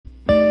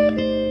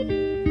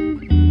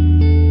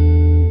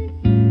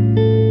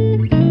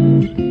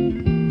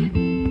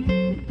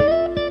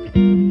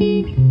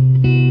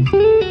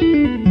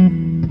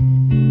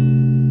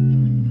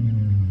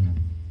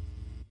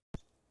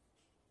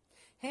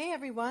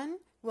everyone.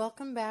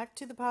 Welcome back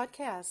to the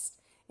podcast.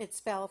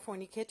 It's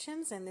California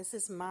Kitchens, and this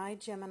is my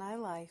Gemini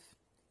life.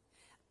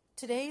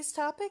 Today's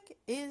topic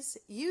is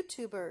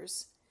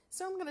YouTubers.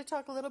 So I'm going to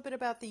talk a little bit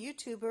about the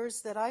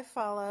YouTubers that I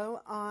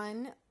follow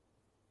on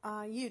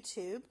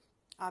YouTube,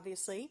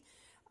 obviously.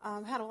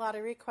 Had a lot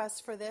of requests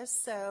for this,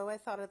 so I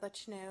thought I'd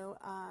let you know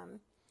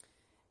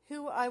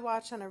who I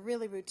watch on a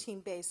really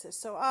routine basis.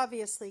 So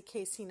obviously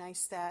Casey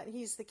Neistat,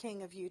 he's the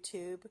king of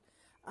YouTube.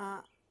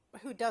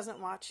 Who doesn't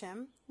watch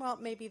him? Well,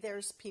 maybe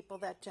there's people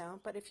that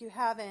don't, but if you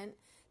haven't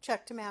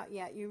checked him out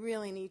yet, you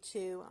really need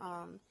to.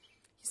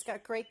 He's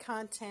got great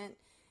content,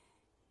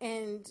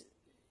 and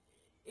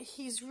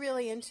he's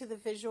really into the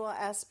visual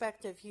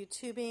aspect of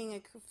YouTubing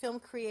and film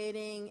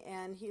creating,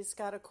 and he's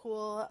got a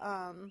cool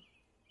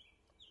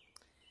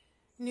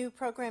new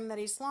program that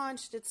he's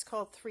launched. It's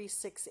called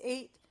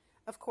 368.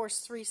 Of course,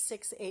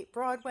 368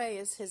 Broadway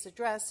is his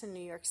address in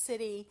New York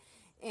City.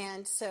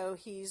 And so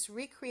he's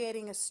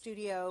recreating a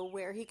studio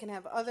where he can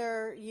have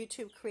other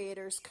YouTube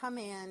creators come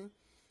in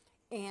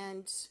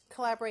and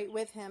collaborate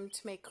with him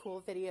to make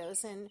cool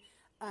videos. And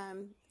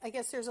I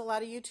guess there's a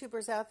lot of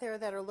YouTubers out there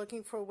that are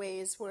looking for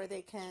ways where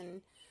they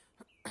can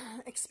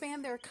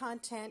expand their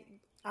content,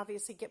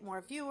 obviously get more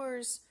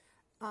viewers.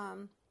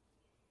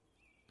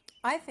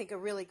 I think a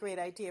really great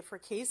idea for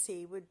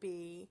Casey would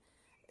be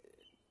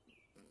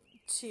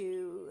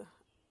to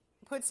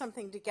put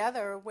something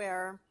together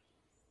where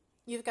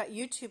you've got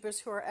YouTubers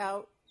who are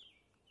out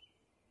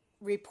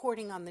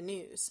reporting on the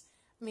news.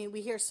 I mean,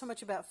 we hear so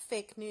much about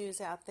fake news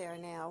out there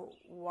now.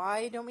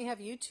 Why don't we have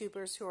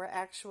YouTubers who are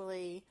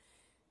actually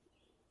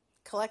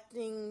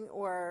collecting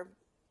or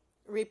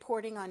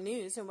reporting on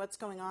news and what's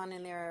going on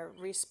in their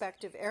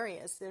respective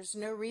areas? There's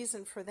no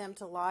reason for them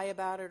to lie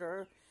about it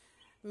or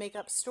make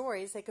up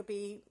stories. They could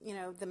be,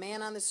 the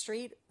man on the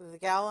street, the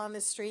gal on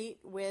the street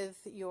with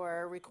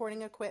your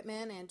recording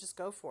equipment and just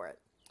go for it.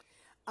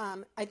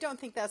 I don't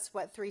think that's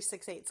what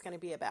 368 is going to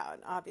be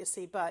about,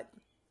 obviously, but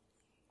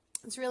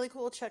it's really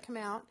cool. Check him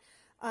out.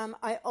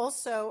 I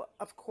also,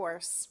 of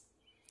course,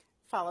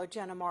 follow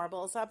Jenna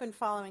Marbles. I've been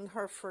following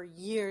her for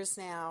years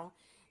now,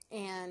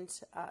 and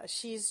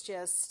she's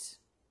just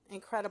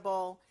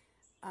incredible.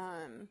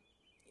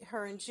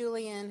 Her and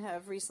Julian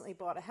have recently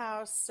bought a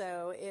house,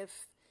 so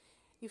if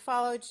you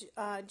follow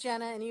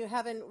Jenna and you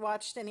haven't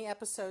watched any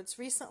episodes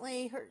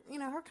recently,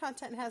 her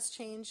content has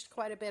changed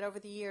quite a bit over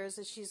the years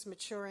as she's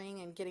maturing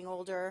and getting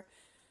older,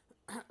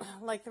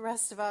 like the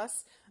rest of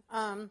us.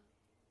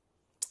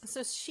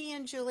 So she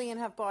and Julian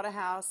have bought a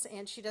house,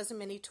 and she does a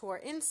mini tour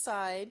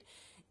inside,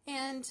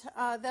 and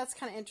that's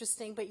kind of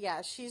interesting. But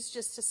yeah, she's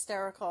just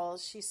hysterical.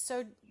 She's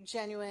so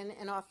genuine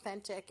and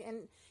authentic,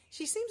 and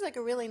she seems like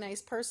a really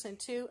nice person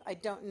too. I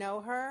don't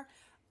know her.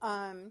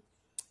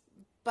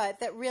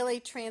 But that really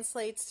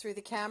translates through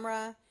the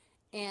camera,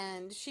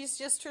 and she's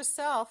just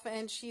herself,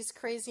 and she's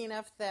crazy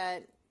enough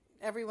that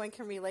everyone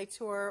can relate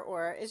to her,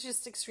 or it's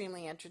just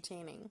extremely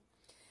entertaining.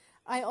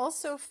 I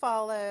also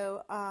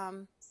follow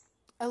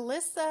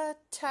Alyssa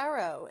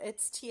Tarot.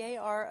 It's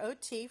Tarot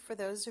for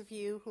those of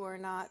you who are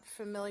not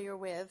familiar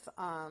with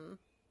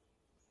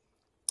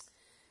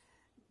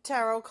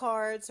tarot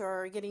cards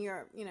or getting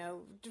your,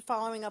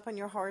 following up on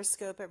your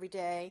horoscope every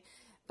day.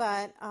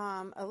 But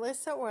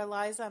Alyssa or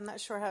Eliza, I'm not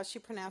sure how she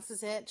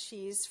pronounces it.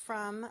 She's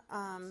from,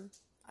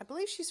 I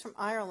believe she's from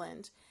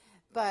Ireland.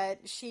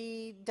 But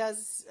she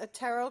does a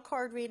tarot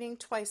card reading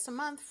twice a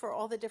month for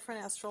all the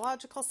different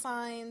astrological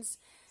signs.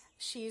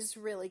 She's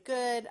really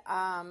good.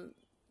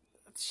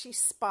 She's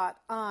spot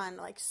on.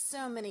 Like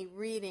so many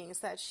readings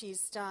that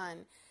she's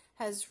done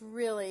has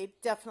really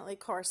definitely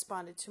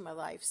corresponded to my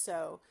life.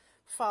 So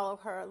follow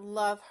her,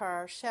 love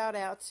her, shout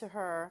out to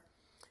her.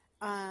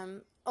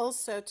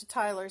 Also to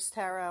Tyler's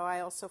Tarot, I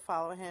also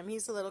follow him.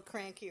 He's a little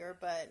crankier,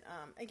 but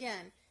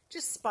again,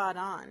 just spot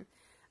on.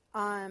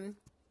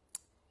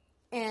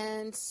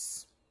 And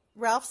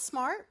Ralph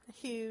Smart, I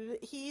believe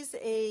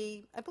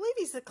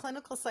he's a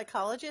clinical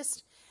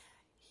psychologist.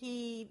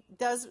 He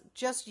does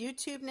just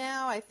YouTube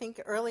now. I think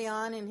early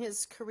on in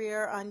his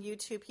career on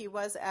YouTube, he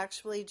was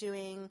actually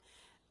doing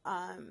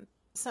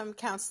some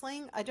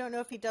counseling. I don't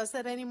know if he does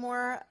that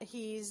anymore.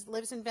 He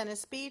lives in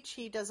Venice Beach.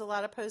 He does a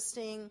lot of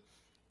posting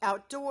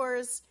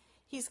outdoors.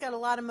 He's got a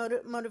lot of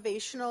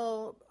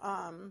motivational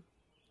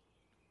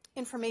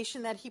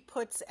information that he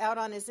puts out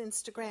on his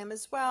Instagram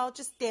as well,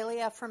 just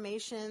daily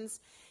affirmations.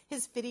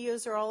 His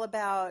videos are all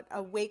about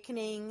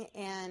awakening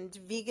and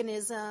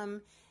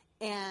veganism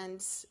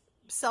and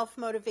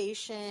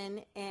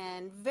self-motivation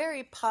and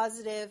very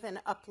positive and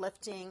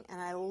uplifting, and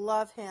I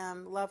love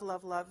him. Love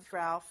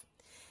Ralph.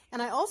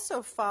 And I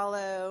also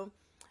follow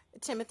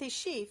Timothy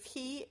Sheaf.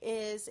 He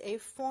is a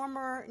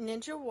former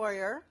ninja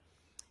warrior.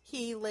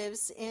 He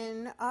lives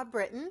in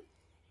Britain,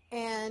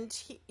 and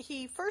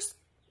he first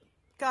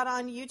got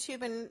on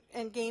YouTube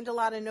and gained a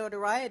lot of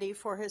notoriety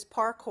for his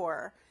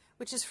parkour,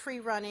 which is free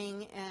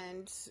running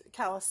and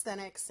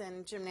calisthenics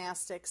and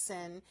gymnastics.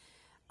 And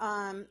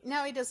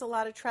now he does a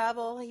lot of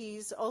travel.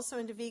 He's also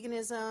into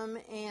veganism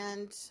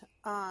and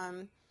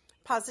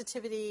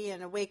positivity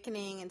and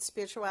awakening and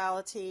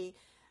spirituality.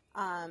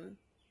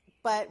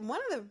 But one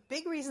of the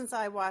big reasons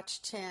I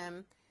watch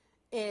Tim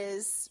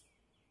is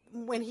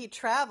when he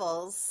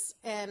travels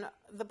and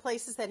the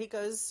places that he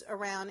goes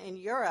around in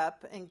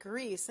Europe and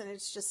Greece, and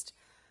it's just,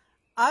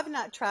 I've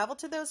not traveled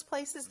to those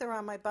places. They're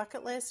on my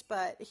bucket list,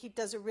 but he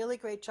does a really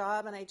great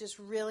job, and I just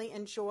really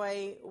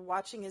enjoy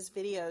watching his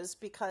videos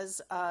because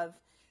of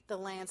the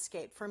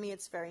landscape. For me,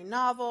 it's very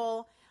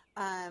novel.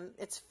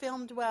 It's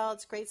filmed well.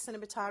 It's great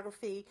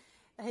cinematography.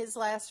 His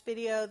last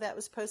video that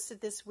was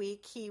posted this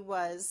week, he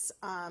was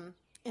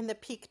in the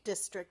Peak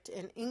District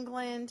in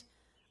England.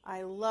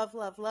 I love,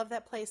 love, love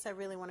that place. I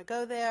really want to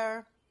go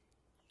there.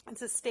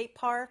 It's a state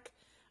park,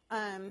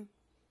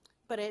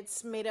 but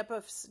it's made up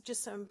of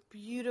just some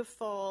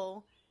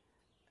beautiful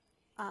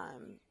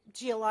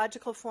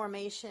geological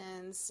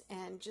formations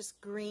and just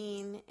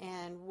green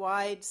and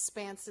wide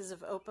expanses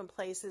of open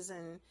places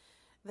and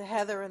the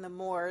heather and the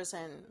moors,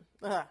 and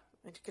I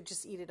could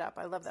just eat it up.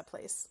 I love that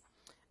place.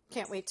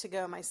 Can't wait to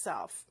go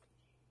myself.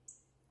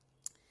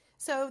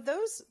 So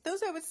those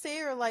I would say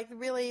are like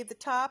really the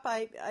top.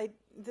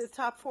 The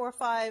top 4 or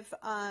 5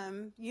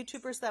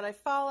 YouTubers that I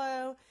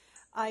follow.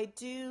 I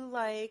do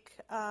like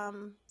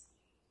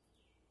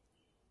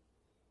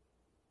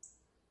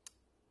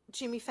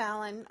Jimmy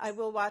Fallon. I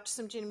will watch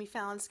some Jimmy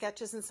Fallon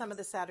sketches and some of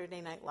the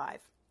Saturday Night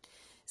Live.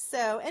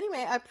 So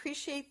anyway, I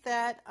appreciate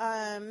that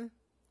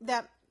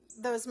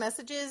those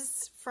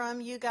messages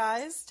from you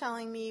guys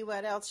telling me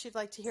what else you'd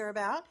like to hear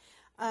about.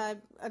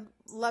 I'd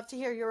love to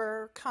hear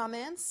your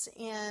comments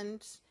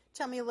and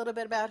tell me a little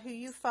bit about who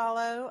you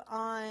follow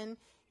on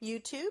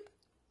YouTube.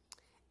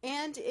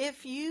 And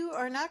if you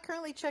are not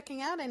currently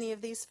checking out any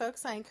of these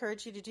folks, I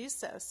encourage you to do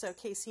so. So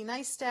Casey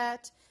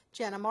Neistat,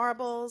 Jenna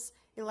Marbles,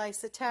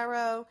 Elisa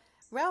Tarot,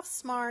 Ralph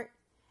Smart,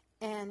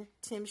 and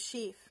Tim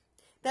Sheaf.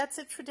 That's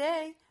it for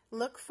today.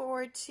 Look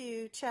forward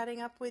to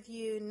chatting up with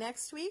you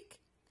next week.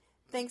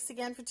 Thanks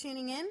again for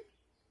tuning in.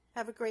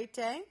 Have a great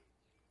day.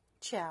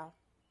 Ciao.